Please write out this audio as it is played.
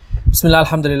بسم الله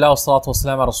الحمد لله والصلاة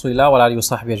والسلام على رسول الله وعلى آله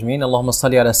وصحبه أجمعين. اللهم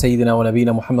صل على سيدنا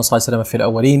ونبينا محمد صلى الله عليه وسلم في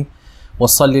الأولين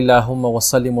وصل اللهم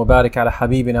وسلم وبارك على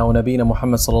حبيبنا ونبينا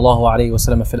محمد صلى الله عليه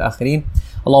وسلم في الآخرين.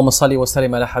 اللهم صل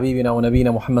وسلم على حبيبنا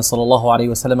ونبينا محمد صلى الله عليه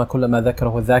وسلم كلما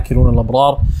ذكره الذاكرون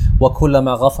الأبرار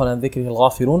وكلما غفل عن ذكره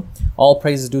الغافلون. All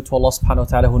praise is due to Allah subhanahu wa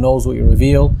ta'ala, who knows what you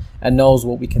reveal and knows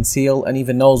what we conceal and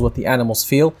even knows what the animals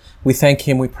feel. We thank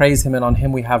Him, we praise Him, and on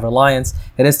Him we have reliance.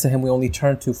 It is to Him we only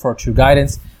turn to for true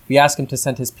guidance. We ask Him to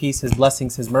send His peace, His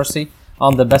blessings, His mercy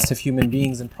on the best of human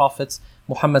beings and prophets,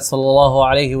 Muhammad sallallahu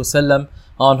alayhi wasallam,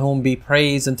 on whom be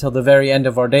praise until the very end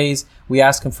of our days. We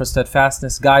ask Him for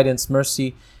steadfastness, guidance,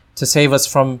 mercy, to save us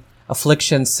from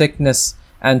affliction, sickness,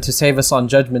 and to save us on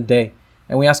Judgment Day.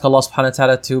 And we ask Allah subhanahu wa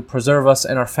ta'ala to preserve us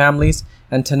and our families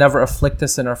and to never afflict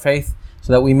us in our faith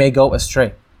so that we may go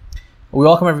astray. We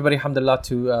welcome everybody, alhamdulillah,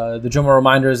 to the Jummah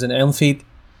reminders and Ilm Feed.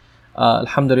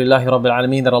 Alhamdulillahi Rabbil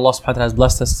Alameen, that Allah subhanahu wa ta'ala has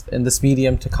blessed us in this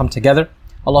medium to come together.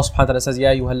 Allah subhanahu wa ta'ala says,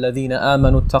 Ya ayyuha alladhina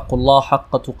amanu taqullaha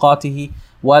haqqa tuqatihi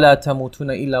wa la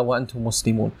tamutuna illa wa antum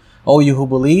muslimun. O you who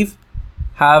believe,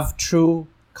 have true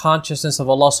consciousness of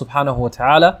Allah subhanahu wa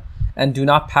ta'ala and do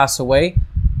not pass away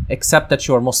except that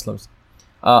you are Muslims.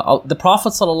 The Prophet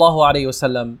sallallahu alayhi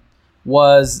wasallam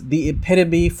was the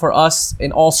epitome for us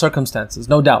in all circumstances,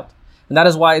 no doubt. And that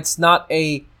is why it's not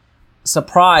a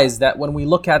surprise that when we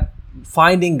look at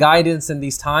finding guidance in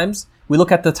these times, we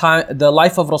look at the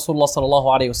life of Rasulullah sallallahu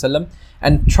alaihi wasallam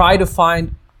and try to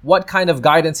find what kind of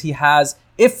guidance he has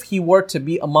if he were to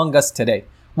be among us today.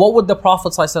 What would the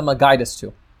Prophet sallallahu alaihi wasallam guide us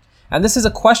to? And this is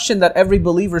a question that every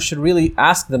believer should really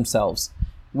ask themselves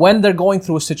when they're going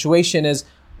through a situation: is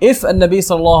if a Nabi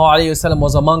sallallahu alaihi wasallam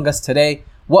was among us today,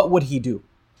 what would he do?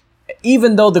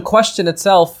 Even though the question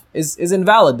itself is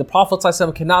invalid, the Prophet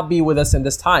ﷺ cannot be with us in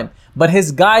this time, but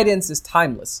his guidance is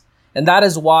timeless. And that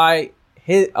is why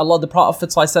the Prophet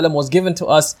ﷺ was given to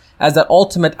us as that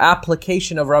ultimate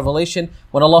application of revelation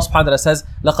when Allah subhanahu wa ta'ala says,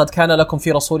 لَقَدْ كَانَ لَكُمْ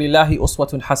فِي رَسُولِ اللَّهِ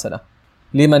أُسْوَةٌ حَسَنَةٌ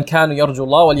لِمَنْ كَانُوا يَرْجُوا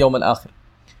اللَّهَ وَالْيَوْمَ الْآخِرِ.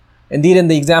 Indeed, in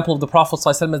the example of the Prophet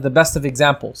ﷺ is the best of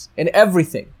examples in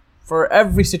everything, for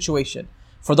every situation,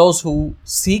 for those who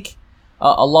seek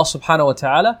Allah subhanahu wa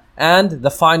ta'ala and the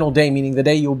final day, meaning the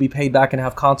day you will be paid back and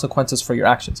have consequences for your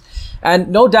actions. And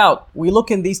no doubt, we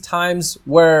look in these times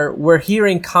where we're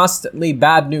hearing constantly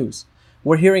bad news.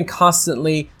 We're hearing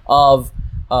constantly of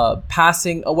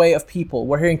passing away of people.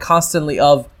 We're hearing constantly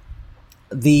of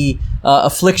the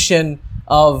affliction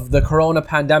of the corona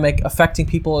pandemic affecting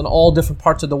people in all different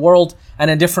parts of the world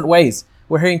and in different ways.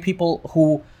 We're hearing people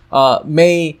who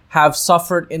may have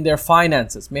suffered in their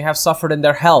finances, may have suffered in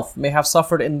their health, may have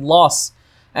suffered in loss.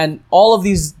 And all of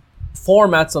these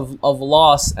formats of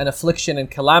loss and affliction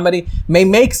and calamity may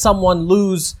make someone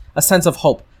lose a sense of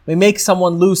hope, may make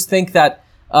someone think that,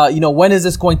 when is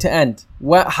this going to end?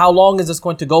 How long is this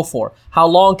going to go for? How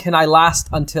long can I last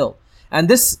until? And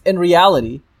this, in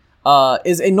reality,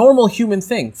 is a normal human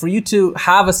thing, for you to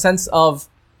have a sense of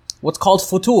what's called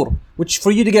futur, which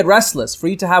for you to get restless, for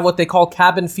you to have what they call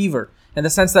cabin fever, in the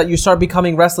sense that you start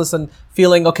becoming restless and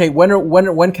feeling, okay,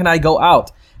 when can I go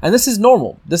out? And this is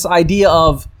normal. This idea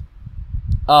of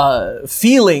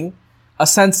feeling a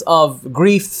sense of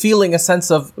grief, feeling a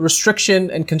sense of restriction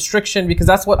and constriction, because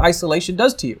that's what isolation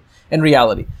does to you in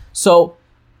reality. So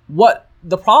what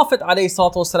the Prophet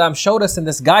ﷺ showed us in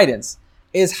this guidance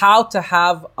is how to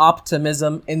have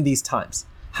optimism in these times.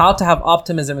 How to have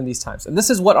optimism in these times. And this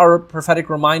is what our prophetic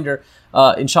reminder,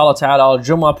 inshallah ta'ala, our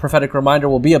Jummah prophetic reminder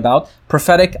will be about: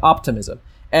 prophetic optimism.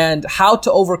 And how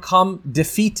to overcome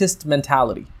defeatist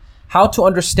mentality. How to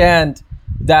understand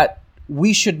that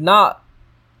we should not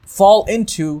fall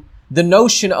into the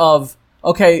notion of,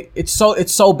 okay, it's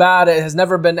so bad, it has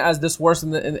never been as this worse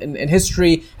in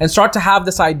history, and start to have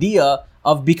this idea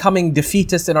of becoming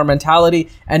defeatist in our mentality.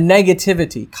 And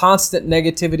negativity, constant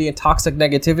negativity and toxic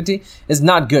negativity is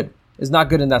not good. Is not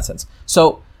good in that sense.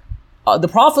 So the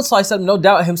Prophet ﷺ, no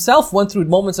doubt himself, went through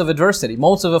moments of adversity,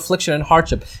 moments of affliction and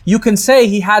hardship. You can say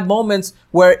he had moments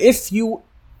where if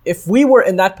we were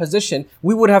in that position,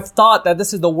 we would have thought that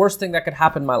this is the worst thing that could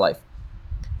happen in my life.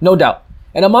 No doubt.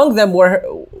 And among them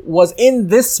was in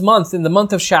this month, in the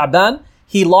month of Sha'ban,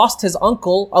 he lost his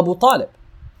uncle Abu Talib.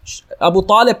 Abu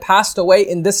Talib passed away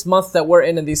in this month that we're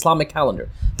in the Islamic calendar,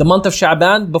 the month of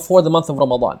Sha'ban, before the month of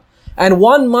Ramadan. And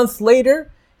 1 month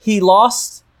later, he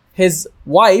lost his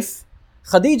wife,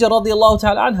 Khadija radiallahu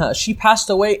ta'ala anha. She passed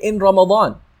away in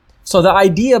Ramadan. So the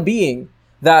idea being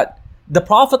that the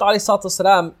Prophet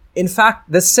ﷺ, in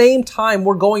fact, the same time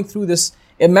we're going through this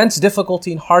immense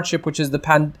difficulty and hardship, which is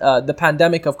the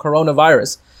pandemic of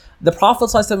coronavirus, the Prophet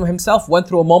ﷺ himself went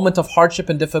through a moment of hardship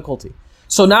and difficulty.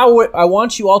 So now I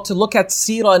want you all to look at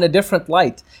seerah in a different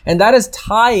light. And that is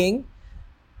tying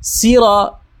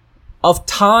seerah of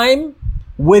time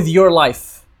with your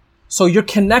life. So you're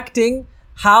connecting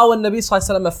how Nabi Sallallahu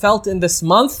Alaihi Wasallam felt in this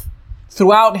month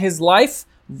throughout his life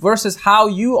versus how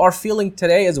you are feeling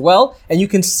today as well. And you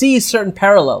can see certain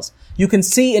parallels. You can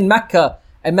see in Mecca,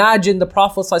 imagine the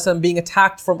Prophet Sallallahu Alaihi Wasallam being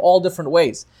attacked from all different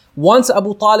ways. Once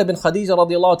Abu Talib and Khadija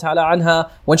radiallahu ta'ala anha,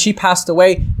 when she passed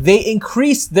away, they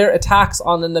increased their attacks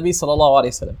on the Nabi sallallahu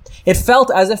alayhi wasallam. It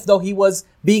felt as if though he was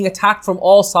being attacked from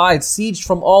all sides, sieged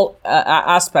from all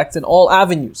aspects and all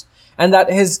avenues. And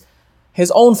that his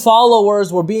own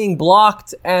followers were being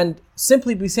blocked and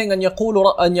simply be saying, أَن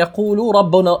يَقُولُوا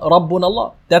رَبُّنَا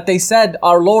Allah. That they said,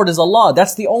 our Lord is Allah.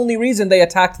 That's the only reason they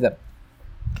attacked them.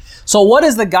 So what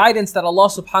is the guidance that Allah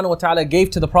subhanahu wa ta'ala gave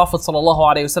to the Prophet sallallahu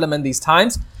alayhi wasallam in these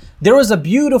times? There is a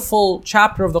beautiful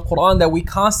chapter of the Quran that we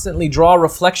constantly draw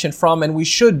reflection from, and we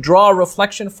should draw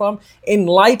reflection from in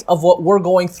light of what we're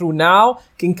going through now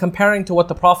in comparing to what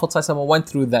the Prophet ﷺ went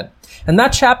through then. And that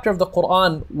chapter of the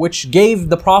Quran which gave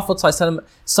the Prophet ﷺ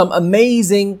some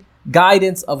amazing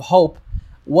guidance of hope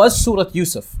was Surah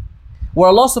Yusuf, where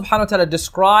Allah subhanahu wa ta'ala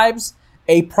describes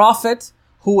a prophet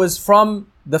who was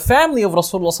from the family of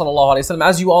Rasulullah sallallahu alaihi wasallam.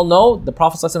 As you all know, the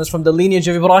Prophet ﷺ is from the lineage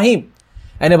of Ibrahim.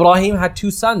 And Ibrahim had two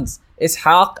sons,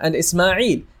 Ishaq and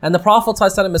Ismail. And the Prophet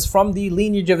ﷺ is from the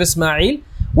lineage of Ismail,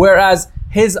 whereas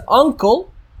his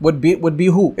uncle would be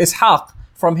who? Ishaq.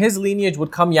 From his lineage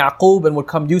would come Yaqub and would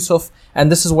come Yusuf,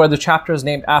 and this is where the chapter is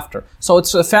named after. So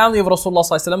it's a family of Rasulullah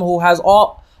ﷺ who has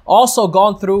also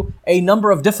gone through a number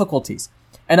of difficulties.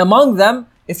 And among them,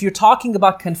 if you're talking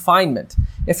about confinement,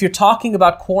 if you're talking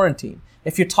about quarantine,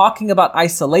 if you're talking about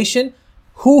isolation,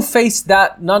 who faced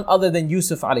that? None other than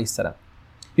Yusuf alayhi salam.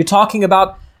 You're talking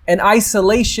about an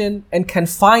isolation and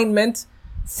confinement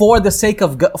for the sake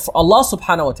of Allah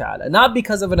subhanahu wa ta'ala. Not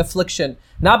because of an affliction,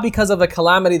 not because of a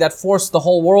calamity that forced the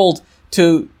whole world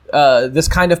to this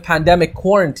kind of pandemic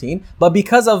quarantine, but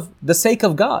because of the sake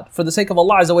of God, for the sake of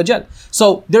Allah Azza wa Jal.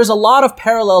 So there's a lot of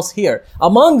parallels here.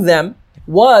 Among them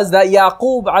was that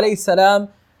Yaqub alayhi salam,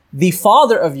 the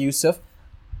father of Yusuf,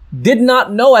 did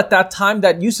not know at that time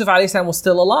that Yusuf alayhi salam was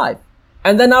still alive.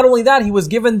 And then not only that, he was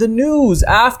given the news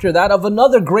after that of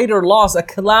another greater loss, a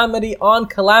calamity on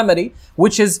calamity,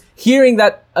 which is hearing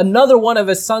that another one of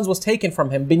his sons was taken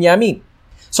from him, Binyamin.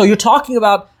 So you're talking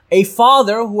about a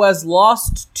father who has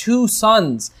lost two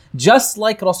sons, just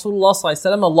like Rasulullah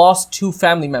ﷺ lost two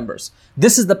family members.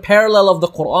 This is the parallel of the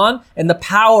Quran and the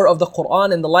power of the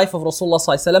Quran in the life of Rasulullah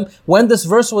ﷺ. When these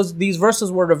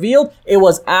verses were revealed, it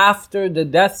was after the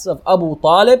deaths of Abu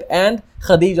Talib and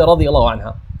Khadija radiallahu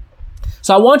anha.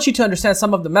 So I want you to understand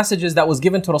some of the messages that was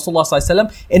given to Rasulullah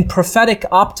ﷺ in prophetic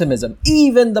optimism.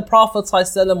 Even the Prophet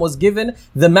ﷺ was given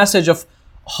the message of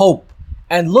hope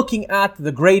and looking at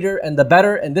the greater and the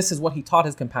better, and this is what he taught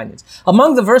his companions.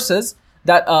 Among the verses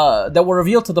that were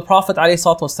revealed to the Prophet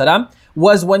ﷺ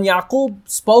was when Yaqub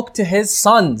spoke to his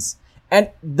sons, and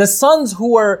the sons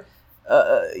who were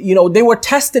they were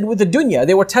tested with the dunya,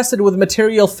 they were tested with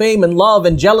material fame and love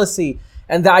and jealousy.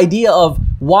 And the idea of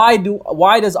why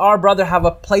does our brother have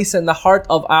a place in the heart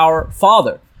of our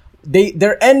father?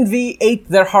 Their envy ate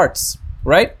their hearts,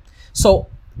 right? So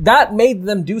that made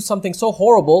them do something so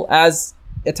horrible as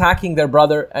attacking their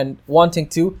brother and wanting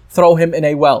to throw him in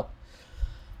a well.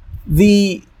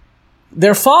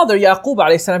 Their father, Yaqub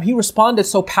alayhi salam, he responded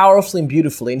so powerfully and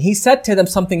beautifully. And he said to them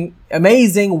something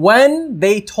amazing when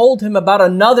they told him about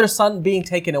another son being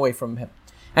taken away from him.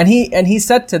 And he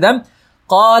said to them,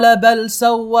 قال بل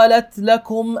سولت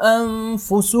لكم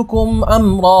أنفسكم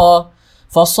أمرا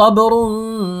فصبر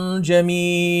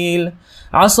جميل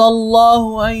عسى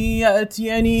الله أن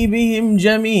يأتيني بهم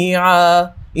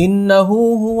جميعا إنه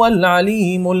هو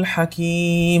العليم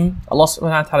الحكيم. Allah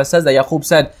subhanahu wa ta'ala says that Yaqub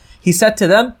said, he said to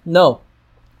them, no,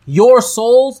 your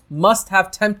souls must have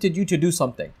tempted you to do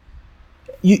something.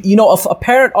 You know, if a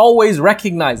parent always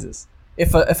recognizes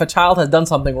if a child has done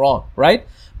something wrong, right?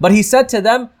 But he said to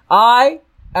them, I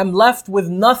am left with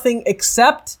nothing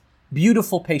except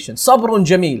beautiful patience. Sabrun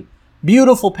Jameel.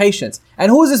 Beautiful patience. And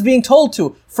who is this being told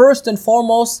to? First and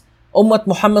foremost, Ummat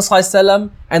Muhammad sallallahu alaihi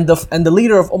wasallam and the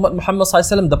leader of Ummat Muhammad sallallahu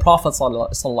alaihi wasallam, the Prophet sallallahu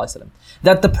alaihi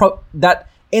wasallam. That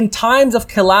in times of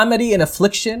calamity and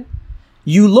affliction,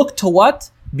 you look to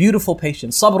what? Beautiful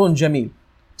patience. Sabrun Jameel.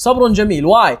 Sabrun Jameel.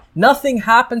 Why? Nothing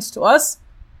happens to us.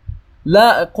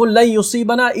 لا قل لن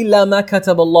يصيبنا إلا ما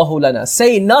كتب الله لنا.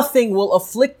 Say nothing will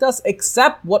afflict us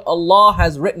except what Allah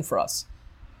has written for us.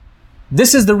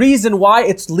 This is the reason why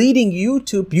it's leading you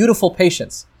to beautiful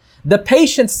patience. The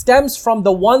patience stems from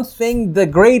the one thing, the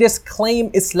greatest claim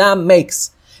Islam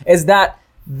makes, is that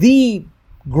the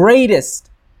greatest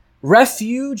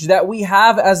refuge that we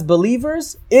have as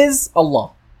believers is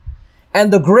Allah.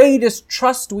 And the greatest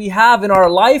trust we have in our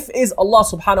life is Allah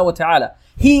subhanahu wa ta'ala.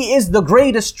 He is the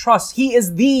greatest trust. He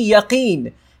is the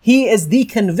yaqeen. He is the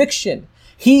conviction.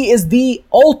 He is the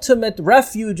ultimate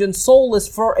refuge and solace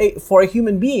for a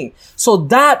human being. So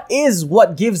that is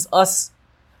what gives us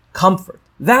comfort.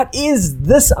 That is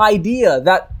this idea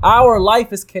that our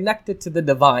life is connected to the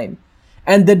divine.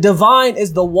 And the divine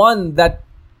is the one that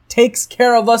takes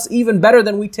care of us even better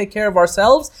than we take care of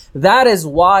ourselves. That is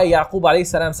why Yaqub alayhi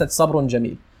salam said, Sabrun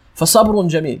Jameel. فَصَبْرٌ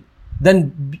جَمِيل.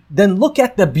 Then look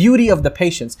at the beauty of the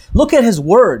patience. Look at his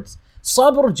words.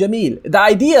 Sabr Jameel. The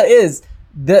idea is,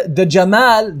 the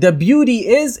Jamal, the beauty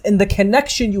is in the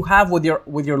connection you have with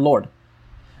your Lord.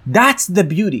 That's the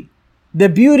beauty. The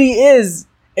beauty is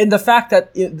in the fact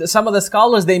that some of the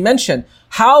scholars, they mention,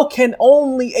 how can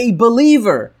only a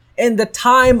believer in the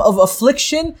time of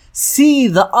affliction see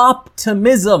the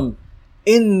optimism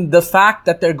in the fact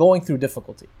that they're going through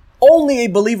difficulty? Only a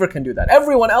believer can do that.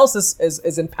 Everyone else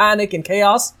is in panic and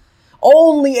chaos.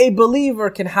 Only a believer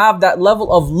can have that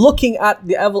level of looking at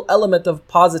the element of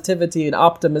positivity and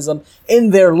optimism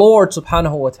in their Lord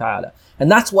subhanahu wa ta'ala.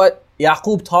 And that's what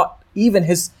Yaqub taught even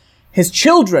his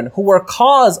children, who were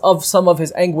cause of some of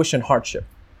his anguish and hardship.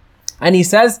 And he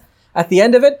says at the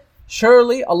end of it,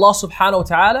 surely Allah subhanahu wa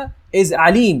ta'ala is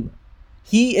Alim.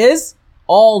 He is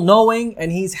all-knowing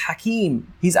and He's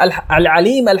Hakim. He's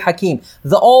Al-Alim Al-Hakim.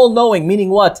 The all-knowing, meaning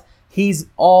what? He's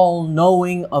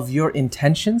all-knowing of your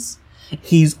intentions.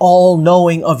 He's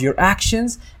all-knowing of your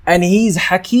actions. And He's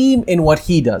Hakim in what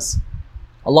He does.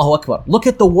 Allahu Akbar. Look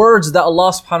at the words that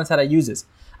Allah subhanahu wa ta'ala uses.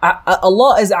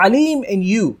 Allah is Alim in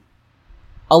you.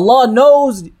 Allah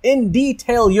knows in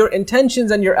detail your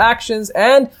intentions and your actions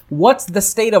and what's the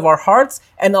state of our hearts.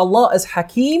 And Allah is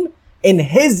Hakim in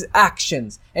His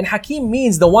actions. And Hakim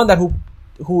means the one that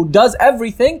who does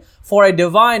everything for a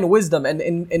divine wisdom. And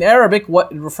in Arabic,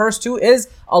 what it refers to is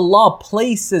Allah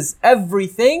places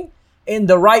everything in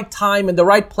the right time, in the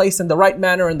right place, in the right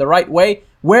manner, in the right way,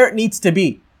 where it needs to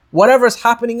be. Whatever is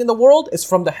happening in the world is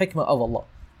from the hikmah of Allah.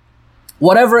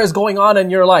 Whatever is going on in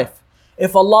your life,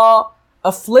 if Allah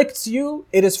afflicts you,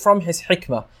 it is from His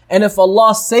hikmah. And if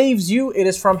Allah saves you, it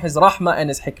is from His rahmah and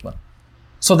His hikmah.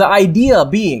 So the idea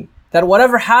being that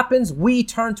whatever happens, we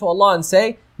turn to Allah and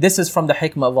say, this is from the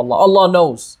hikmah of Allah. Allah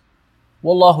knows.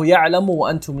 Wallahu ya'lamu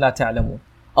wa antum la ta'lamun.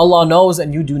 Allah knows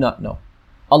and you do not know.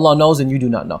 Allah knows and you do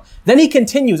not know. Then He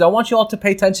continues. I want you all to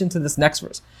pay attention to this next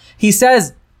verse. He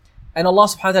says, and Allah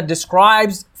subhanahu wa ta'ala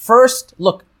describes first,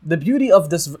 look, the beauty of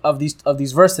these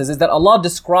verses is that Allah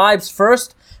describes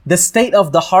first the state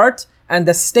of the heart and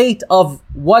the state of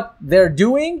what they're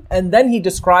doing, and then He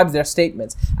describes their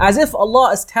statements. As if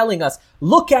Allah is telling us,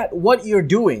 look at what you're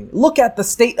doing. Look at the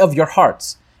state of your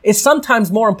hearts. It's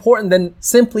sometimes more important than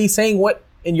simply saying what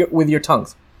with your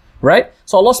tongues. Right?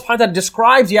 So Allah subhanahu wa ta'ala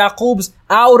describes Yaqub's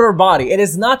outer body. It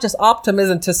is not just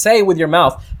optimism to say with your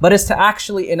mouth, but it's to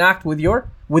actually enact with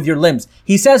your limbs.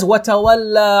 He says,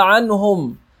 وَتَوَلَّى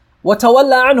عَنْهُمْ.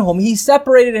 وَتَوَلَّى عَنْهُمْ. He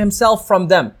separated Himself from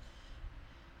them.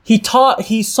 He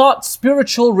sought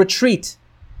spiritual retreat.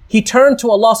 He turned to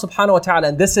Allah subhanahu wa ta'ala,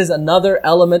 and this is another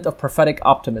element of prophetic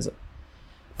optimism.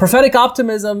 Prophetic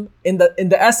optimism, in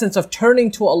the essence of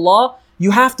turning to Allah, you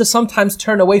have to sometimes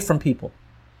turn away from people.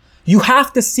 You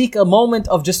have to seek a moment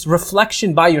of just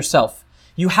reflection by yourself.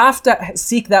 You have to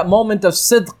seek that moment of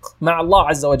sidq ma'Allah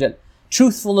azza wa jal,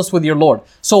 truthfulness with your Lord.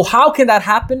 So how can that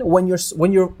happen when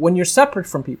you're separate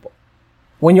from people,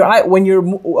 when you're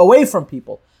away from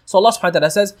people? So Allah subhanahu wa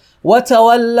ta'ala says,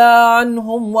 وَتَوَلَّى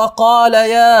عَنْهُمْ وَقَالَ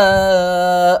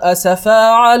يَا أَسَفَا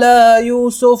عَلَى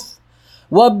يُوسُفَ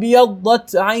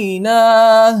وَابْيَضَّتْ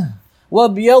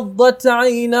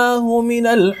عَيْنَاهُ مِنَ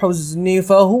الْحُزْنِ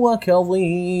فَهُوَ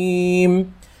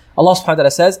كَظِيمٌ. Allah subhanahu wa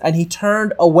ta'ala says, and he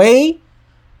turned away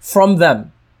from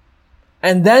them.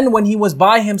 And then when he was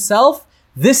by himself,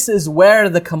 this is where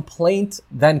the complaint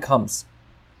then comes.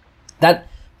 That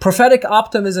prophetic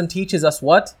optimism teaches us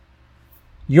what?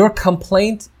 Your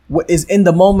complaint is in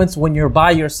the moments when you're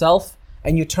by yourself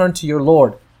and you turn to your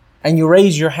Lord and you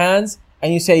raise your hands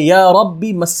and you say, Ya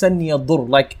Rabbi masanni ad-dur,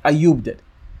 like Ayub did.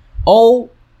 Oh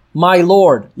my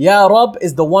Lord, Ya Rabb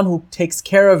is the one who takes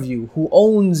care of you, who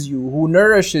owns you, who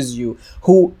nourishes you,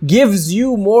 who gives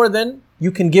you more than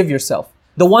you can give yourself.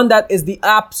 The one that is the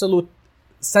absolute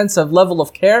sense of level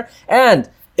of care. And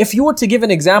if you were to give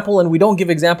an example, and we don't give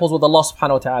examples with Allah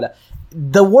subhanahu wa ta'ala,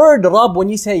 the word Rabb, when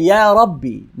you say Ya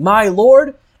Rabbi, my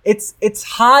Lord, it's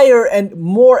higher and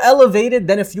more elevated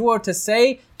than if you were to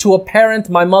say to a parent,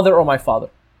 my mother or my father.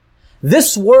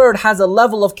 This word has a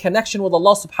level of connection with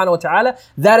Allah subhanahu wa ta'ala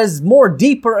that is more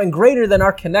deeper and greater than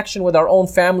our connection with our own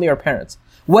family or parents.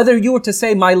 Whether you were to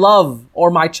say my love or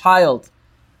my child,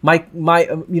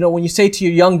 when you say to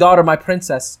your young daughter, my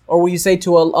princess, or when you say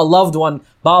to a loved one,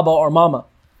 Baba or Mama,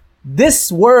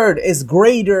 this word is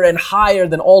greater and higher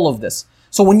than all of this.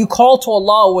 So when you call to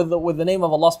Allah with the name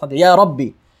of Allah subhanahu wa ta'ala, Ya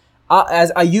Rabbi,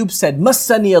 as Ayub said,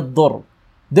 Massani ad-dur,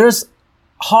 there's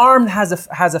harm has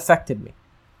affected me.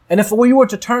 And if we were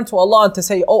to turn to Allah and to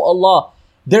say, oh Allah,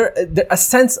 a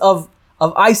sense of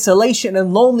isolation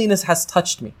and loneliness has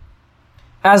touched me.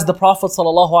 As the Prophet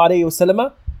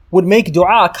ﷺ would make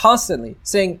dua constantly,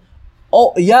 saying,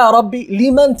 oh Ya Rabbi,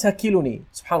 liman takiluni,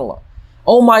 subhanallah.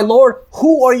 Oh my Lord,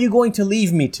 who are you going to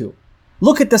leave me to?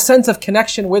 Look at the sense of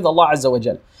connection with Allah Azza wa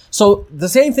Jal. So the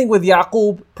same thing with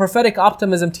Yaqub, prophetic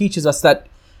optimism teaches us that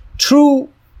true,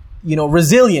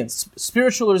 resilience,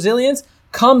 spiritual resilience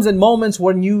comes in moments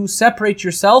when you separate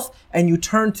yourself and you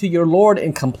turn to your Lord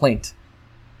in complaint.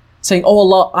 Saying, oh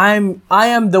Allah, I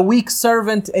am the weak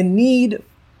servant in need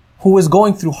who is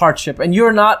going through hardship, and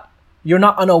you're not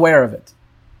unaware of it.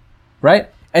 Right?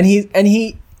 And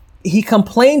he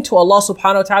complained to Allah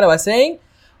subhanahu wa ta'ala by saying,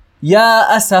 Ya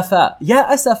asafa. Ya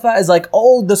asafa is like,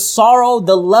 oh, the sorrow,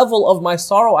 the level of my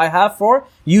sorrow I have for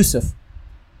Yusuf.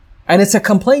 And it's a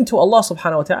complaint to Allah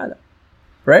subhanahu wa ta'ala.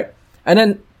 Right? And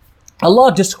then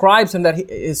Allah describes him that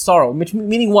his sorrow,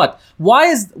 meaning what? Why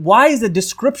is the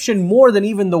description more than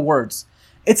even the words?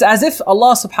 It's as if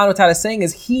Allah subhanahu wa ta'ala is saying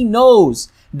is He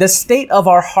knows the state of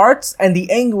our hearts and the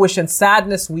anguish and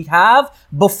sadness we have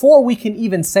before we can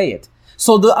even say it.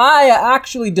 So the ayah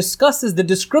actually discusses the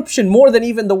description more than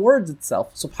even the words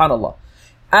itself, subhanallah.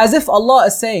 As if Allah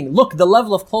is saying, look, the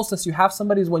level of closeness you have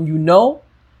somebody is when you know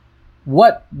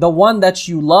what the one that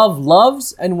you love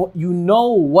loves and you know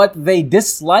what they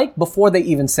dislike before they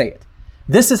even say it.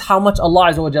 This is how much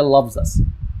Allah Azza wa Jalla loves us.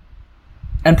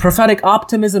 And prophetic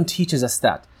optimism teaches us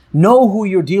that. Know who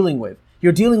you're dealing with.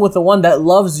 You're dealing with the one that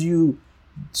loves you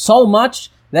so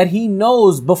much that He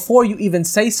knows before you even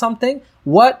say something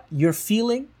what you're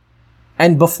feeling,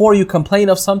 and before you complain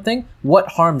of something, what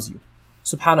harms you.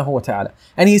 Subhanahu wa ta'ala.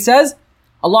 And He says,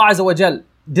 Allah Azza wa Jal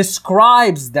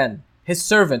describes then His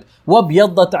servant,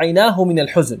 وَبْيَضَّتْ عَيْنَاهُ مِنَ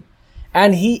الْحُزْنِ,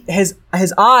 and his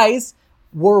eyes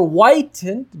were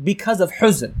whitened because of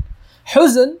huzn.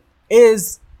 Huzn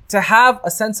is to have a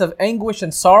sense of anguish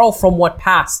and sorrow from what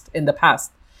passed in the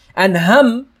past. And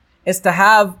ham is to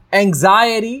have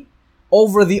anxiety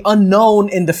over the unknown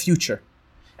in the future.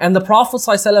 And the Prophet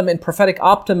ﷺ in prophetic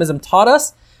optimism taught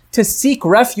us to seek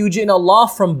refuge in Allah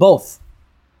from both.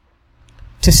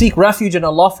 To seek refuge in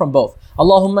Allah from both.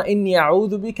 Allahumma inni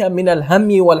a'udhu bika min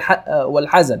al-hammi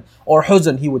wal-hazan. Or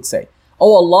huzn, he would say.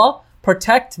 Oh Allah,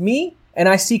 protect me and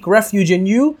I seek refuge in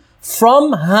you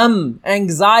from ham,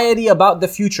 anxiety about the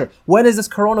future. When is this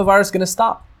coronavirus going to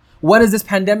stop? When is this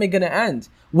pandemic going to end?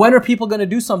 When are people going to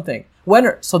do something?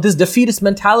 So this defeatist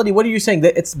mentality, what are you saying?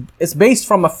 That it's based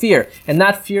from a fear. And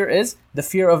that fear is the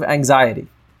fear of anxiety,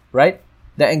 right?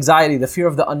 The anxiety, the fear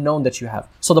of the unknown that you have.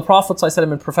 So the Prophet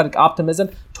ﷺ in prophetic optimism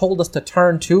told us to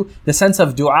turn to the sense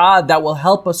of dua that will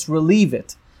help us relieve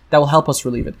it.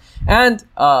 And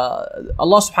Allah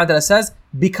subhanahu wa ta'ala says,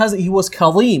 because He was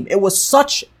Kalim, it was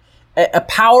such a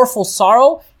powerful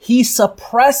sorrow, He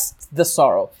suppressed the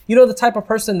sorrow. You know the type of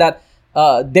person that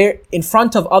they're in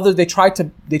front of others, they try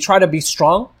to be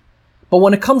strong, but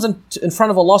when it comes in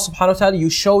front of Allah subhanahu wa ta'ala, you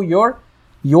show your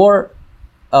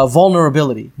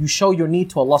vulnerability. You show your need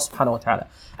to Allah subhanahu wa ta'ala.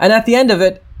 And at the end of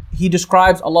it, He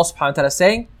describes Allah subhanahu wa ta'ala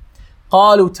saying,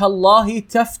 قالوا تالله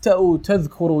تفتأ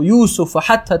تذكر يوسف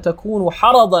حتى تكون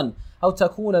حرضا أو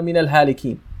تكون من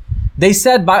الهالكين. They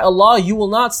said, by Allah, you will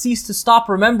not cease to stop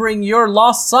remembering your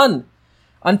lost son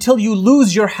until you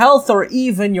lose your health or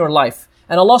even your life.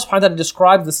 And Allah subhanahu wa ta'ala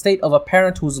describes the state of a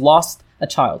parent who's lost a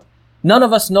child. None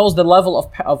of us knows the level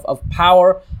of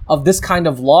power of this kind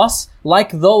of loss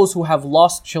like those who have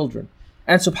lost children.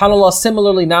 And subhanAllah,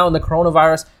 similarly now in the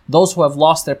coronavirus, those who have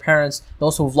lost their parents,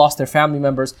 those who have lost their family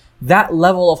members, that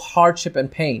level of hardship and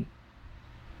pain,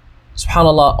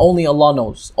 subhanAllah, only Allah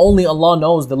knows. Only Allah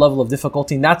knows the level of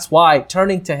difficulty. And that's why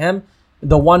turning to Him,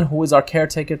 the one who is our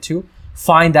caretaker, to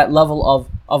find that level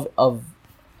of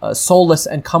solace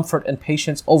and comfort and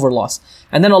patience over loss.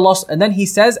 And then He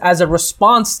says, as a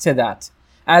response to that,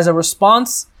 as a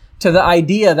response to the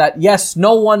idea that yes,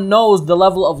 no one knows the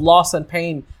level of loss and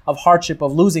pain, of hardship,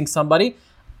 of losing somebody,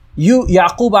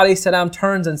 Yaqub alayhi salam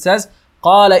turns and says,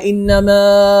 قال إنما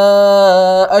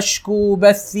أشكو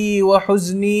بثي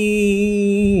وحزني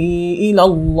إلى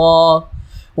الله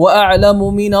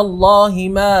وأعلم من الله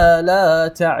ما لا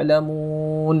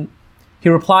تعلمون. He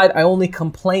replied, I only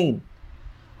complain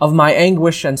of my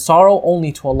anguish and sorrow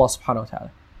only to Allah subhanahu wa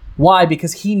ta'ala. Why?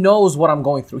 Because He knows what I'm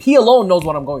going through. He alone knows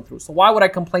what I'm going through. So why would I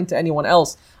complain to anyone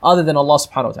else other than Allah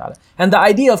subhanahu wa ta'ala? And the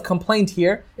idea of complaint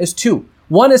here is two.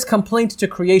 One is complaint to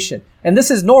creation. And this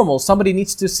is normal. Somebody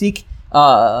needs to seek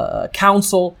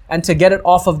counsel and to get it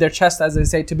off of their chest, as they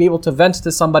say, to be able to vent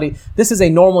to somebody. This is a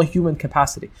normal human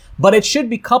capacity. But it should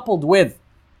be coupled with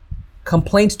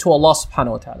complaint to Allah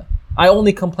subhanahu wa ta'ala. I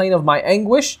only complain of my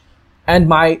anguish and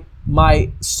my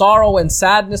sorrow and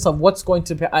sadness of what's going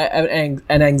to be, and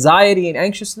anxiety and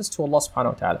anxiousness to Allah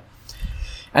subhanahu wa ta'ala.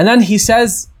 And then he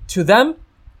says to them,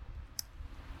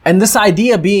 and this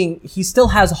idea being, he still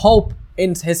has hope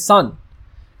in his son.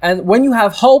 And when you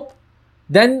have hope,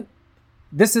 then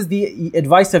this is the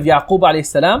advice of Yaqub alayhi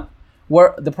salam,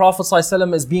 where the Prophet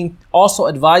ﷺ is being also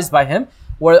advised by him,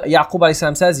 where Yaqub alayhi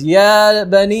salam says, Ya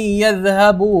bani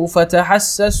yadhhabu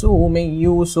fatahassasu min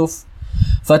Yusuf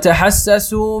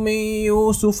فتحسسوا من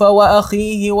يوسف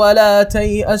وأخيه ولا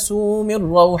تيأسوا من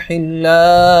روح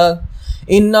الله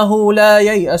إنه لا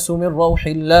ييأس من روح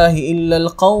الله إلا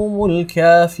القوم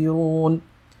الكافرون.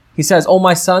 He says, O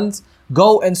my sons,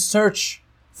 go and search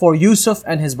for Yusuf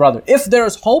and his brother. If there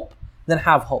is hope, then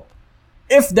have hope.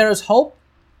 If there is hope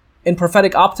in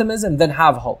prophetic optimism, then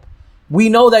have hope. We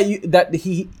know that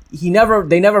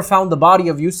they never found the body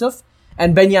of Yusuf,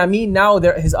 and Benyamin now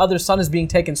his other son is being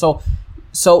taken.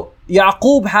 So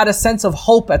Yaqub had a sense of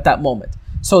hope at that moment.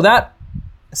 So that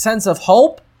sense of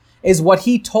hope is what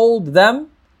he told them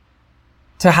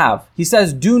to have. He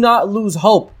says, do not lose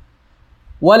hope.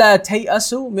 وَلَا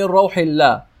تَيْأَسُوا مِنْ رَوْحِ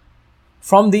اللَّهِ,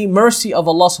 from the mercy of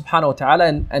Allah subhanahu wa ta'ala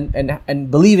and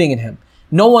believing in Him.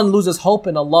 No one loses hope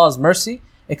in Allah's mercy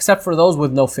except for those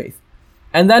with no faith.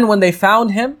 And then when they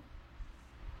found him,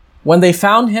 what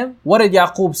did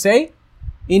Yaqub say?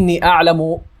 إِنِّي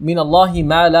أَعْلَمُ مِنَ اللَّهِ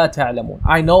مَا لَا تَعْلَمُونَ.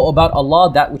 I know about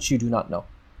Allah that which you do not know.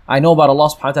 I know about Allah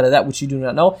subhanahu wa ta'ala that which you do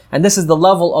not know. And this is the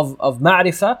level of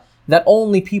ma'rifah that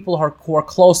only people who are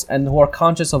close and who are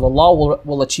conscious of Allah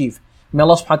will achieve. May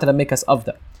Allah subhanahu wa ta'ala make us of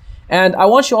them. And I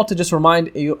want you all to just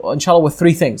remind you, inshallah, with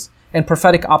three things in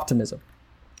prophetic optimism.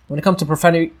 When it comes to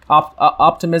prophetic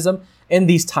optimism in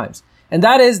these times. And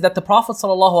that is that the Prophet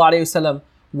ﷺ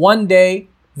one day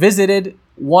visited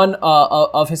one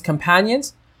of his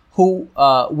companions who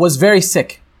was very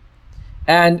sick.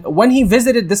 And when he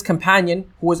visited this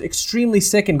companion who was extremely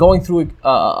sick and going through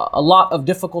a lot of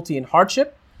difficulty and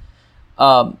hardship,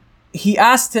 he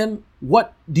asked him,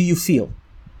 what do you feel?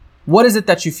 What is it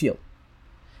that you feel?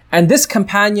 And this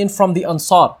companion from the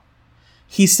Ansar,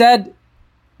 he said,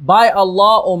 by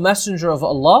Allah, O Messenger of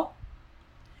Allah,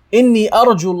 Inni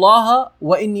arjullaha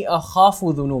wa inni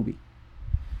akhafu dhunubi.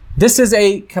 This is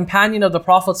a companion of the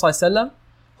Prophet ﷺ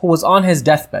who was on his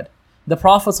deathbed. The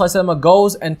Prophet ﷺ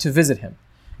goes and to visit him.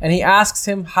 And he asks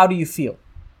him, how do you feel?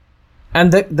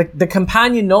 And the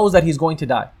companion knows that he's going to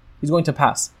die. He's going to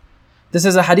pass. This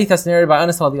is a hadith that's narrated by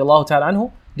Anas radiallahu ta'ala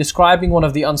anhu, describing one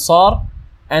of the Ansar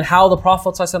and how the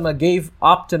Prophet ﷺ gave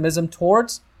optimism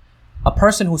towards a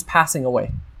person who's passing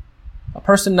away. A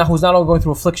person who's not only going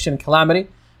through affliction and calamity.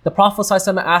 The Prophet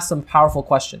ﷺ asked him a powerful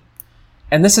question.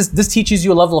 And this teaches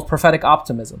you a level of prophetic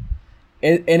optimism.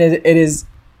 It is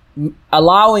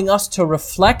allowing us to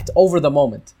reflect over the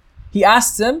moment. He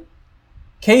asks him,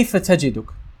 كَيْفَ تَجِدُكَ?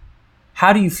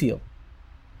 How do you feel?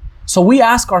 So we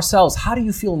ask ourselves, how do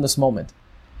you feel in this moment?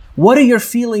 What are your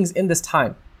feelings in this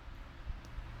time?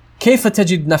 كَيْفَ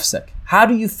تَجِدْ نَفْسَكَ? How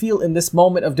do you feel in this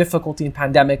moment of difficulty and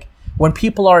pandemic? When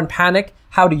people are in panic,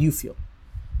 how do you feel?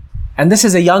 And this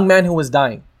is a young man who was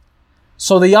dying.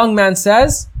 So the young man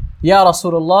says, Ya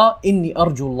Rasulullah, inni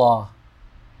arjullah.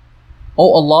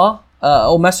 O Allah,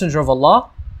 O Messenger of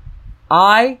Allah,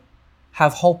 I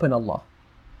have hope in Allah.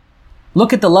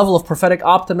 Look at the level of prophetic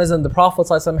optimism the Prophet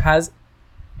ﷺ has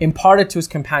imparted to his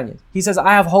companions. He says,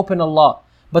 I have hope in Allah,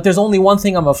 but there's only one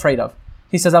thing I'm afraid of.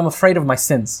 He says, I'm afraid of my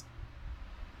sins.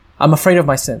 I'm afraid of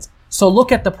my sins. So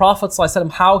look at the Prophet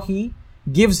ﷺ, how he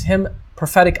gives him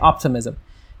prophetic optimism.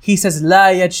 He says,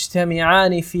 لا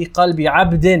يجتمعان في قلب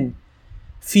عبد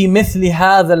في مثل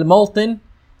هذا الموطن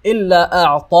إلا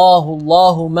أعطاه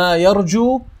الله ما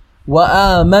يرجو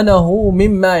وآمنه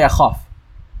مما يخاف.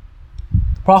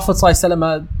 The Prophet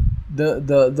ﷺ,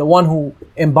 the one who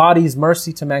embodies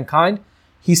mercy to mankind,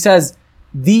 he says,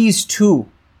 these two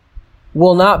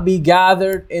will not be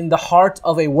gathered in the heart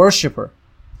of a worshipper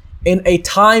in a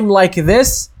time like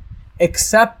this,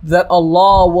 except that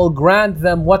Allah will grant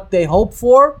them what they hope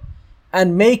for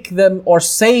and make them or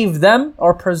save them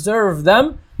or preserve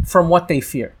them from what they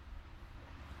fear.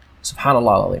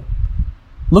 Subhanallah al-Azim.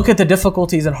 Look at the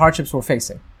difficulties and hardships we're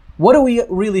facing. What do we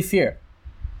really fear?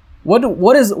 What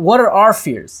are our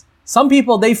fears? Some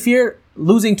people, they fear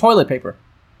losing toilet paper.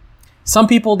 Some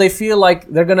people, they feel like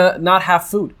they're gonna not have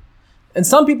food. And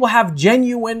some people have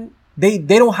genuine, they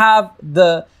don't have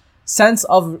the sense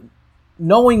of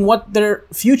knowing what their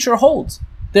future holds.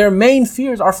 Their main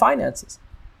fears are finances,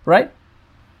 right?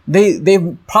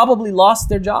 They've probably lost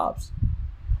their jobs.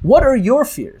 What are your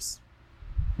fears?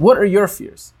 What are your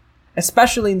fears?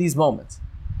 Especially in these moments.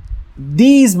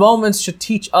 These moments should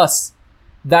teach us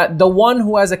that the one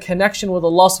who has a connection with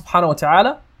Allah subhanahu wa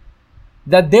ta'ala,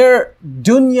 that their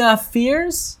dunya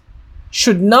fears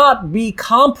should not be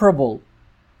comparable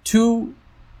to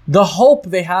the hope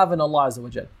they have in Allah Azza wa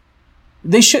Jal.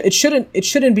 It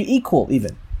shouldn't be equal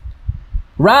even.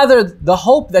 Rather, the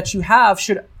hope that you have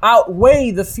should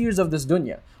outweigh the fears of this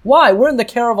dunya. Why? We're in the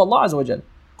care of Allah Azza wa Jal.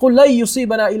 قُلْ لَن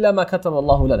يُصِيبَنَا إِلَّا مَا كَتَبَ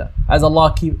اللَّهُ لَنَا. As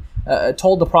Allah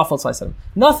told the Prophet ﷺ,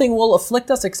 nothing will afflict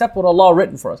us except what Allah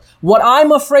written for us. What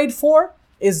I'm afraid for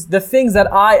is the things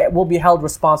that I will be held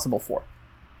responsible for.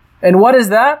 And what is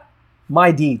that?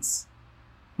 My deeds,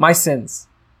 my sins,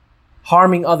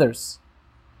 harming others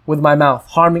with my mouth,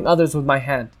 harming others with my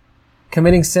hand,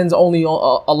 committing sins only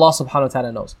Allah subhanahu wa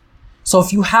ta'ala knows. So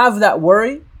if you have that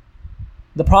worry,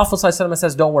 the Prophet ﷺ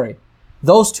says, don't worry.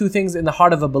 Those two things in the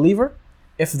heart of a believer,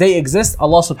 if they exist,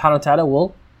 Allah subhanahu wa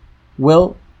ta'ala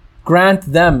will grant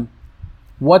them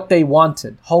what they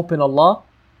wanted, hope in Allah,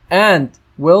 and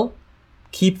will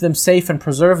keep them safe and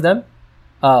preserve them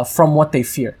from what they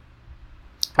fear.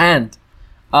 And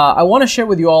I want to share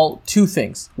with you all two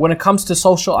things when it comes to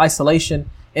social isolation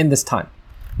in this time.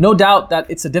 No doubt that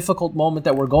it's a difficult moment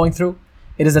that we're going through.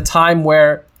 It is a time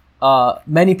where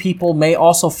many people may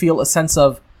also feel a sense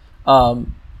of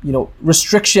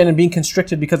restriction and being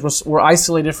constricted because we're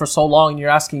isolated for so long, and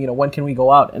you're asking, when can we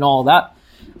go out and all that.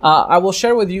 I will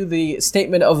share with you the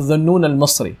statement of Dhunnun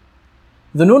al-Misri.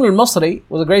 Dhunnun al-Misri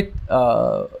was a great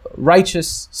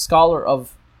righteous scholar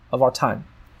of our time,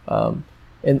 of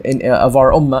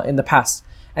our ummah in the past.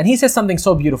 And he says something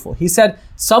so beautiful. He said,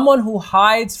 someone who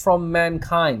hides from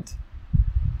mankind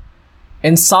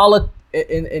in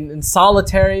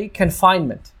solitary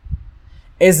confinement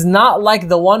is not like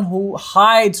the one who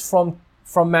hides from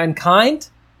mankind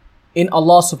in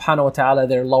Allah subhanahu wa ta'ala,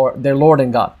 their Lord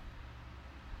and God.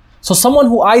 So someone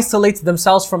who isolates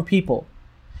themselves from people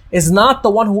is not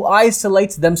the one who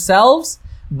isolates themselves,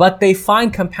 but they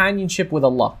find companionship with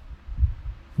Allah.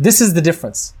 This is the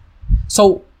difference.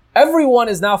 So everyone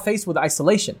is now faced with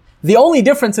isolation. The only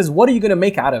difference is, what are you going to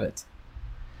make out of it?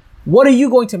 What are you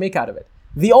going to make out of it?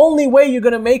 The only way you're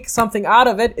going to make something out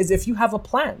of it is if you have a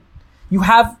plan. You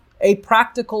have a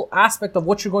practical aspect of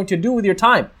what you're going to do with your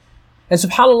time. And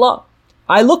subhanAllah,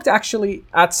 I looked actually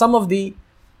at some of the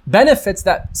benefits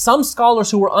that some scholars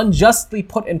who were unjustly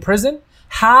put in prison,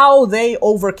 how they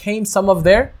overcame some of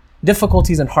their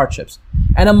difficulties and hardships.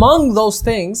 And among those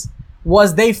things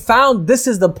was they found this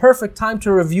is the perfect time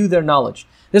to review their knowledge.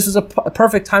 This is a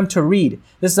perfect time to read.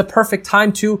 This is a perfect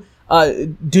time to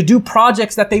do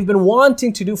projects that they've been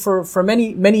wanting to do for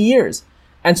many, many years.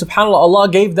 And subhanAllah, Allah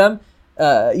gave them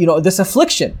this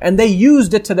affliction, and they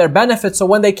used it to their benefit. So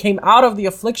when they came out of the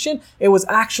affliction, it was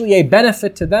actually a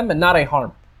benefit to them and not a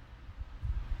harm.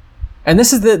 And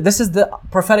this is the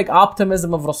prophetic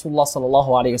optimism of Rasulullah sallallahu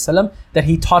alaihi wasallam that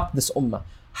he taught this ummah.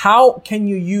 How can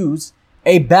you use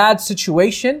a bad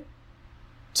situation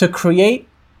to create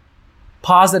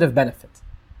positive benefit?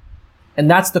 And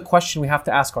that's the question we have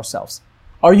to ask ourselves.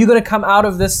 Are you going to come out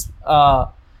of this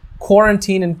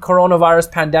quarantine and coronavirus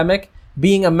pandemic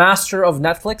being a master of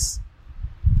Netflix,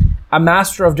 a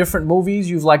master of different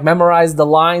movies? You've memorized the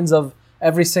lines of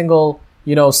every single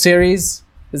series.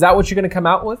 Is that what you're going to come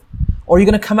out with? Or are you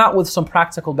going to come out with some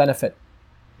practical benefit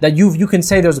that you can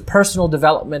say there's a personal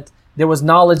development, there was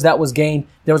knowledge that was gained,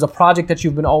 there was a project that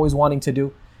you've been always wanting to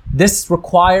do? This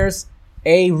requires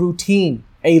a routine,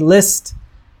 a list,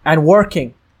 and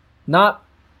working. Not,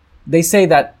 they say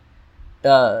that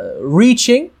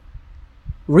reaching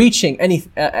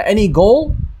any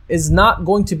goal is not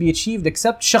going to be achieved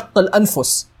except shaqq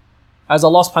al-anfus, as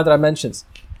Allah subhanahu wa ta'ala mentions,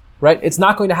 right? It's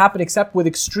not going to happen except with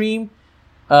extreme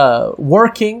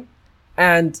working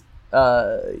and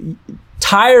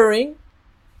tiring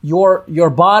your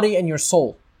body and your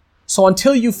soul. So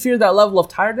until you fear that level of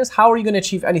tiredness, how are you going to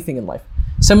achieve anything in life?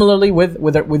 Similarly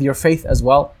with your faith as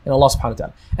well in Allah subhanahu wa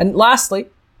ta'ala. And lastly,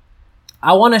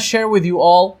 I want to share with you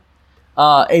all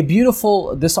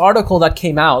this article that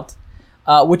came out,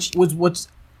 which was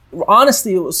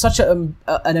honestly, it was such an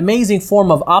amazing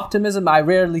form of optimism I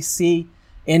rarely see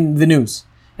in the news.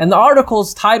 And the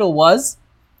article's title was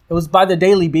by the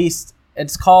Daily Beast.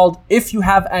 It's called, "If You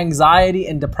Have Anxiety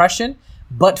and Depression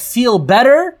But Feel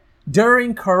Better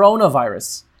during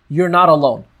coronavirus, you're not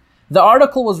alone. The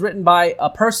article was written by a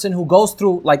person who goes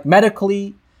through like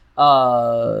medically,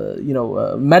 a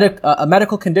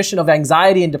medical condition of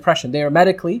anxiety and depression. They are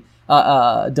medically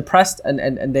depressed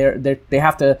and they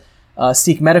have to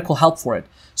seek medical help for it.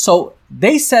 So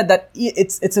they said that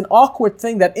it's an awkward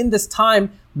thing that in this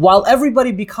time, while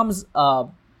everybody becomes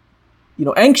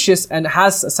anxious and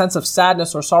has a sense of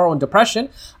sadness or sorrow and depression,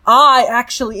 I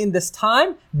actually in this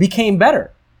time became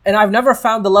better. And I've never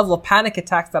found the level of panic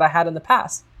attacks that I had in the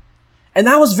past. And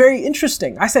that was very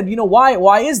interesting. I said,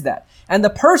 why is that? And the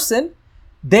person,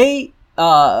 they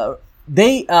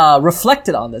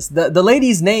reflected on this. The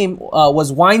lady's name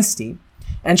was Weinstein.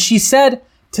 And she said,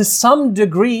 to some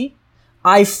degree,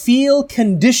 I feel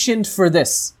conditioned for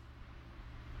this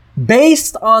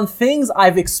based on things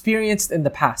I've experienced in the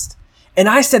past. And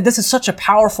I said, this is such a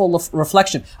powerful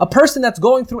reflection. A person that's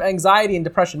going through anxiety and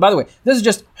depression, by the way, this is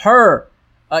just her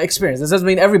experience. This doesn't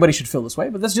mean everybody should feel this way,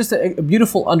 but that's just a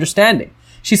beautiful understanding.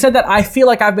 She said that I feel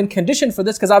like I've been conditioned for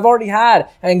this because I've already had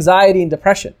anxiety and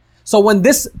depression. So when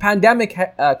this pandemic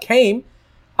came,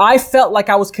 I felt like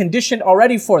I was conditioned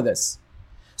already for this.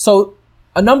 So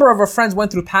a number of her friends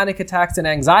went through panic attacks and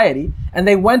anxiety, and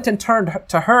they went and turned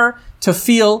to her to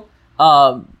feel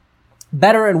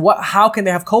better and how can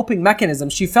they have coping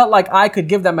mechanisms. She felt like I could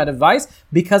give them advice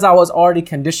because I was already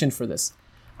conditioned for this.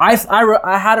 I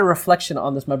had a reflection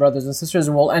on this, my brothers and sisters,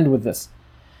 and we'll end with this.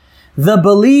 The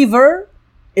believer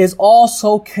is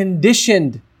also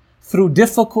conditioned through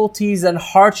difficulties and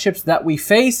hardships that we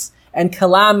face and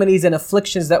calamities and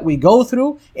afflictions that we go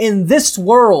through in this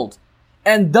world.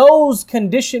 And those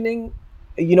conditioning,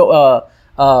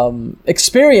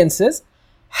 experiences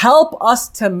help us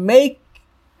to make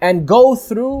and go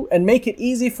through and make it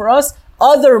easy for us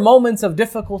other moments of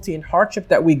difficulty and hardship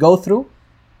that we go through.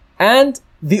 And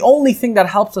the only thing that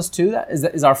helps us do that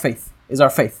is our faith.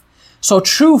 So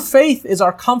true faith is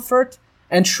our comfort,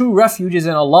 and true refuge is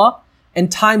in Allah in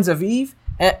times of ease,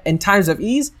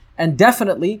 and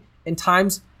definitely in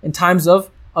times of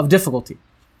difficulty.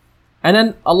 And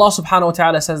then Allah subhanahu wa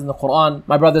ta'ala says in the Quran,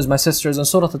 my brothers, my sisters, in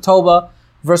Surah At-Tawbah,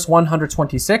 verse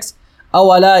 126,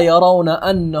 أَوَلَا يَرَوْنَ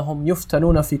أَنَّهُمْ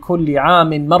يُفْتَنُونَ فِي كُلِّ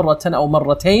عَامٍ مَرَّةً أَوْ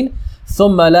مَرَّتَيْنِ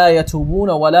ثُمَّ لَا يَتُوبُونَ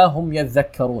وَلَا هُمْ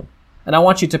يَذَّكَّرُونَ. And I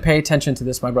want you to pay attention to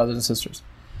this, my brothers and sisters.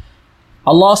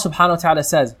 Allah subhanahu wa ta'ala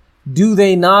says, do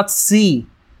they not see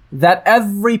that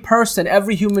every person,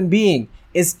 every human being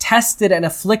is tested and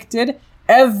afflicted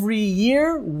every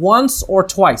year once or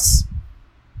twice?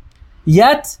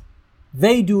 Yet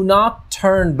they do not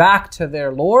turn back to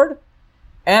their Lord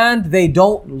and they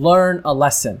don't learn a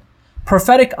lesson.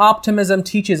 Prophetic optimism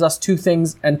teaches us two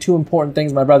things, and two important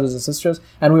things, my brothers and sisters,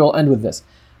 and we will end with this.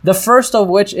 The first of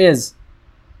which is,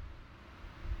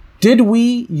 did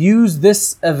we use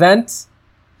this event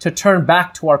to turn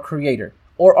back to our Creator?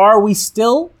 Or are we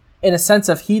still, in a sense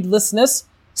of heedlessness,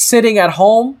 sitting at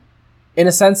home in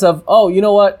a sense of, oh, you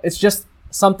know what, it's just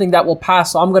something that will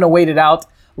pass, so I'm going to wait it out,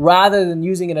 rather than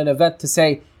using it in an event to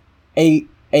say a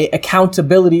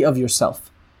accountability of yourself?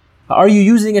 Are you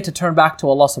using it to turn back to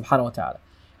Allah subhanahu wa ta'ala?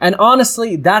 And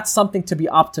honestly, that's something to be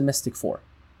optimistic for.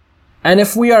 And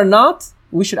if we are not,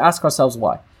 we should ask ourselves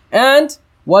why. And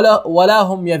وَلَا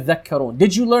هُمْ يَذَّكَّرُونَ.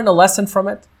 Did you learn a lesson from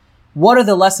it? What are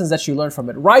the lessons that you learned from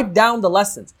it? Write down the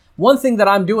lessons. One thing that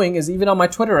I'm doing is, even on my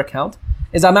Twitter account,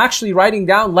 is I'm actually writing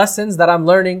down lessons that I'm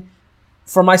learning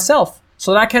for myself,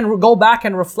 so that I can go back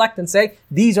and reflect and say,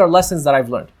 these are lessons that I've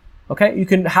learned. Okay? You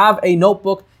can have a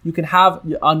notebook, you can have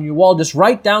on your wall, just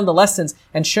write down the lessons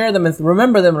and share them and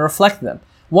remember them and reflect them.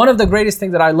 One of the greatest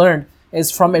things that I learned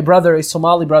is from a brother, a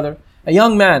Somali brother, a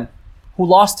young man who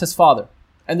lost his father.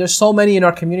 And there's so many in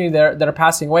our community there that are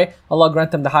passing away. Allah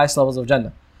grant them the highest levels of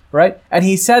Jannah. Right? And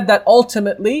he said that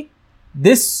ultimately,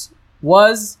 this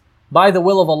was by the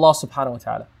will of Allah subhanahu wa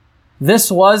ta'ala.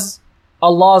 This was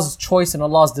Allah's choice and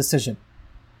Allah's decision.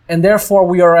 And therefore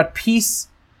we are at peace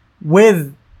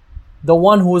with the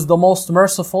one who is the most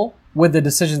merciful with the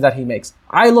decisions that he makes.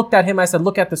 I looked at him, I said,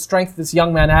 look at the strength this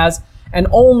young man has. And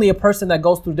only a person that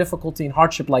goes through difficulty and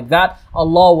hardship like that,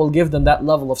 Allah will give them that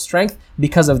level of strength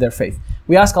because of their faith.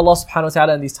 We ask Allah subhanahu wa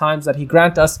ta'ala in these times that He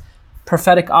grant us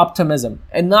prophetic optimism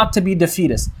and not to be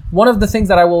defeatist. One of the things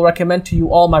that I will recommend to you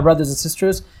all, my brothers and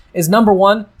sisters, is number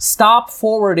one, stop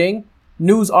forwarding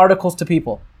news articles to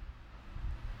people.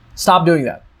 Stop doing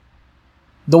that.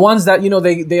 The ones that,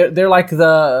 they're like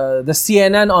the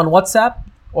CNN on WhatsApp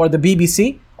or the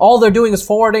BBC. All they're doing is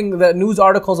forwarding the news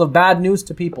articles of bad news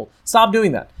to people. Stop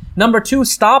doing that. Number two,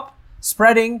 stop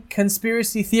spreading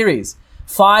conspiracy theories.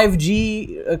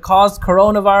 5G caused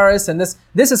coronavirus, and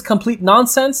this is complete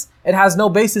nonsense. It has no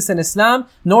basis in Islam,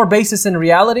 nor basis in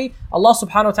reality. Allah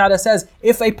subhanahu wa ta'ala says,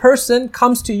 if a person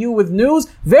comes to you with news,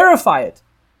 verify it.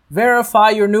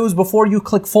 Verify your news before you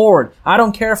click forward. I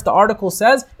don't care if the article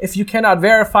says, if you cannot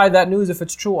verify that news, if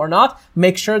it's true or not,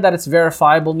 make sure that it's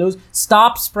verifiable news.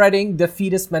 Stop spreading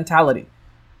defeatist mentality.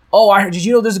 Oh, did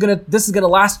you know this is gonna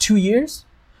last 2 years?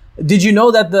 Did you know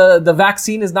that the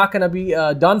vaccine is not gonna be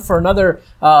done for another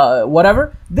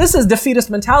whatever? This is defeatist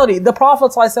mentality. The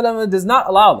Prophet ﷺ does not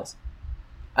allow this.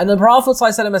 And the Prophet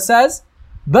ﷺ says,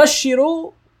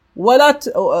 بَشِّرُوا ولا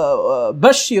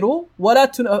بشروا ولا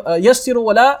يسروا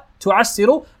ولا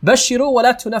تعسروا بشروا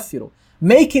ولا تنفروا.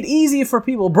 Make it easy for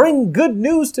people. Bring good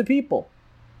news to people.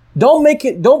 Don't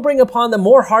bring upon them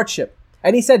more hardship.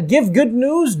 And he said, give good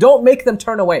news, don't make them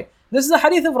turn away. This is a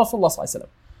hadith of Rasulullah sallallahu alaihi wasallam.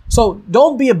 So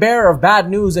don't be a bearer of bad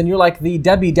news and you're like the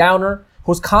Debbie Downer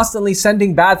who's constantly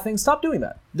sending bad things. Stop doing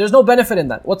that. There's no benefit in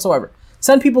that whatsoever.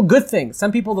 Send people good things.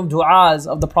 Send people the du'as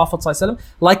of the Prophet sallallahu alaihi wasallam,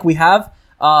 like we have.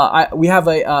 We have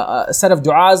a set of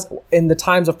du'as in the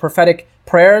times of prophetic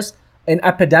prayers, in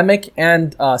epidemic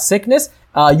and sickness.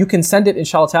 You can send it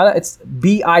inshallah ta'ala. It's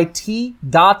bit.ly/TLI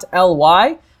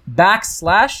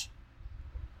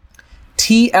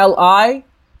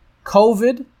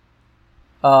COVID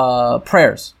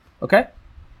prayers. Okay?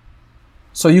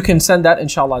 So you can send that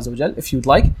inshallah azza wa jal if you'd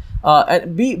like.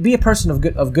 And be a person of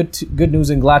good news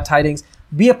and glad tidings.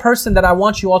 Be a person that I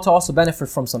want you all to also benefit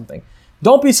from something.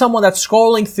 Don't be someone that's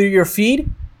scrolling through your feed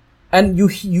and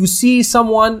you see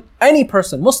someone, any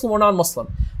person, Muslim or non-Muslim,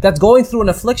 that's going through an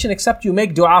affliction, except you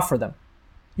make dua for them.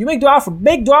 Make dua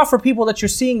for people that you're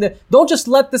seeing. Don't just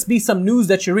let this be some news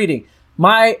that you're reading.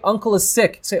 My uncle is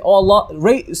sick. Say, oh Allah,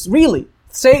 really,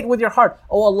 say it with your heart.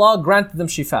 Oh Allah, grant them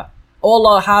shifa. Oh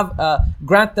Allah,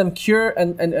 grant them cure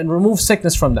and remove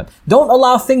sickness from them. Don't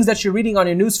allow things that you're reading on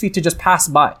your newsfeed to just pass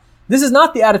by. This is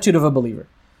not the attitude of a believer.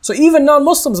 So even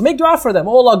non-Muslims, make dua for them.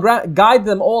 Oh Allah, guide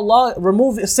them. Oh Allah,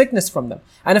 remove sickness from them.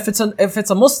 And if it's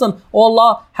a Muslim, oh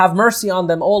Allah, have mercy on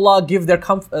them. Oh Allah, give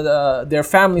their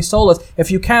family solace.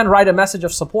 If you can, write a message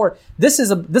of support. This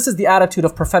is the attitude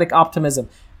of prophetic optimism.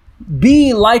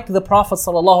 Be like the Prophet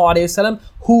ﷺ,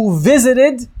 who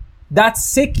visited that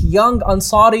sick young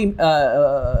Ansari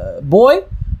boy,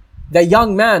 that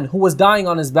young man who was dying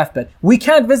on his deathbed. We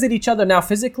can't visit each other now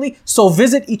physically, so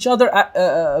visit each other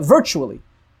virtually.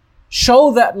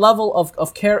 Show that level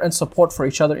of care and support for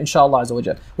each other, inshallah azza wa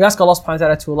jal. We ask Allah subhanahu wa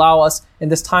ta'ala to allow us in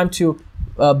this time to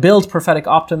build prophetic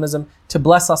optimism, to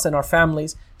bless us and our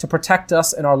families, to protect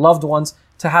us and our loved ones,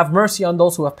 to have mercy on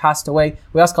those who have passed away.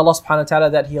 We ask Allah subhanahu wa ta'ala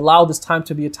that He allow this time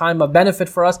to be a time of benefit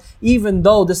for us, even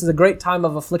though this is a great time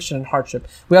of affliction and hardship.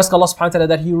 We ask Allah subhanahu wa ta'ala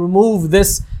that He remove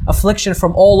this affliction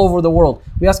from all over the world.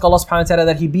 We ask Allah subhanahu wa ta'ala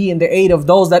that He be in the aid of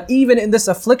those that even in this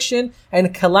affliction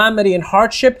and calamity and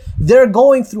hardship, they're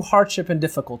going through hardship and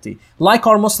difficulty. Like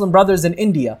our Muslim brothers in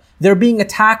India, they're being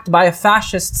attacked by a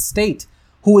fascist state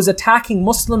who is attacking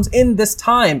Muslims in this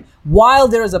time while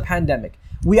there is a pandemic.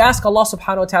 We ask Allah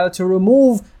subhanahu wa ta'ala to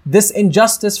remove this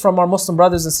injustice from our Muslim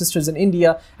brothers and sisters in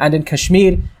India and in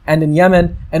Kashmir and in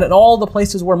Yemen and in all the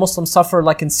places where Muslims suffer,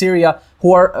 like in Syria,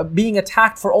 who are being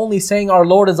attacked for only saying our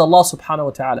Lord is Allah subhanahu wa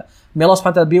ta'ala. May Allah subhanahu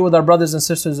wa ta'ala be with our brothers and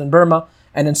sisters in Burma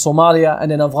and in Somalia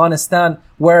and in Afghanistan,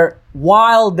 where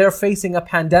while they're facing a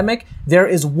pandemic, there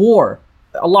is war.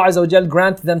 Allah Azza wa Jal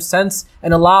grant them sense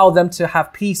and allow them to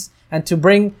have peace and to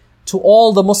bring to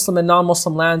all the Muslim and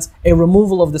non-Muslim lands a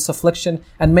removal of this affliction.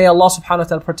 And may Allah subhanahu wa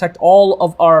ta'ala protect all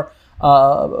of our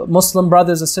Muslim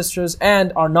brothers and sisters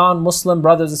and our non-Muslim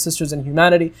brothers and sisters in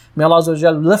humanity. May Allah Azza wa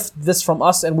Jal lift this from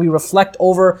us and we reflect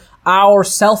over our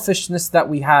selfishness that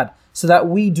we had, so that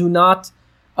we do not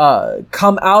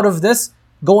come out of this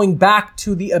going back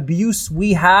to the abuse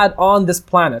we had on this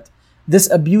planet, this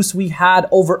abuse we had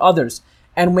over others.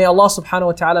 And may Allah subhanahu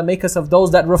wa ta'ala make us of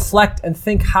those that reflect and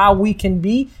think how we can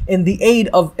be in the aid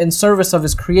of, in service of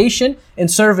His creation, in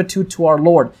servitude to our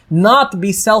Lord. Not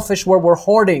be selfish where we're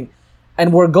hoarding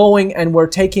and we're going and we're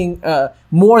taking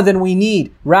more than we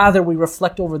need. Rather, we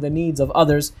reflect over the needs of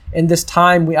others. In this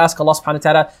time, we ask Allah subhanahu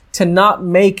wa ta'ala to not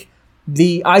make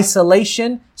the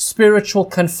isolation spiritual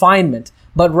confinement,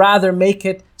 but rather make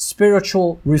it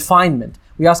spiritual refinement.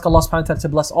 We ask Allah subhanahu wa ta'ala to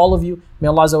bless all of you. May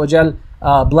Allah Azza wa Jal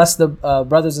bless the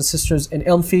brothers and sisters in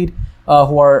Ilmfeed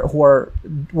who are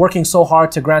working so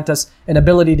hard to grant us an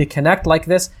ability to connect like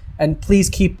this. And please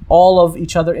keep all of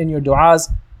each other in your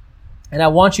du'as. And I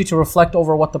want you to reflect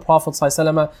over what the Prophet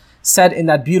ﷺ said in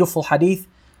that beautiful hadith.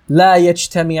 لا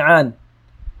يجتمعان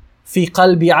في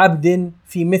قلب عبد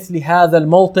في مثل هذا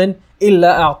الموطن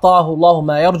إلا أعطاه الله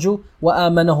ما يرجو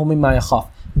وآمنه مما يخاف.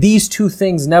 These two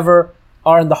things never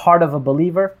are in the heart of a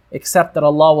believer except that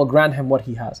Allah will grant him what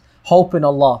he has. Hope in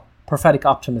Allah, prophetic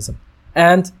optimism,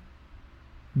 and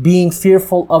being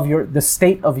fearful of the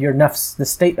state of your nafs, the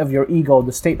state of your ego,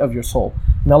 the state of your soul.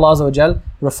 May Allah Azza wa Jal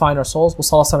refine our souls. Wa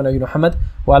sallallahu ala nabiyyina Muhammad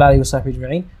wa ala alihi wa sahbihi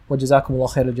ajma'in. Wa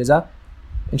jazakumullahu khair al-jaza.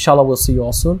 Inshallah we'll see you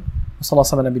all soon. Wa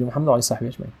sallallahu ala nabiyyina Muhammad wa ala alihi wa sahbihi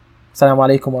ajma'in. Assalamu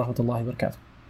alaikum wa rahmatullahi wa barakatuh.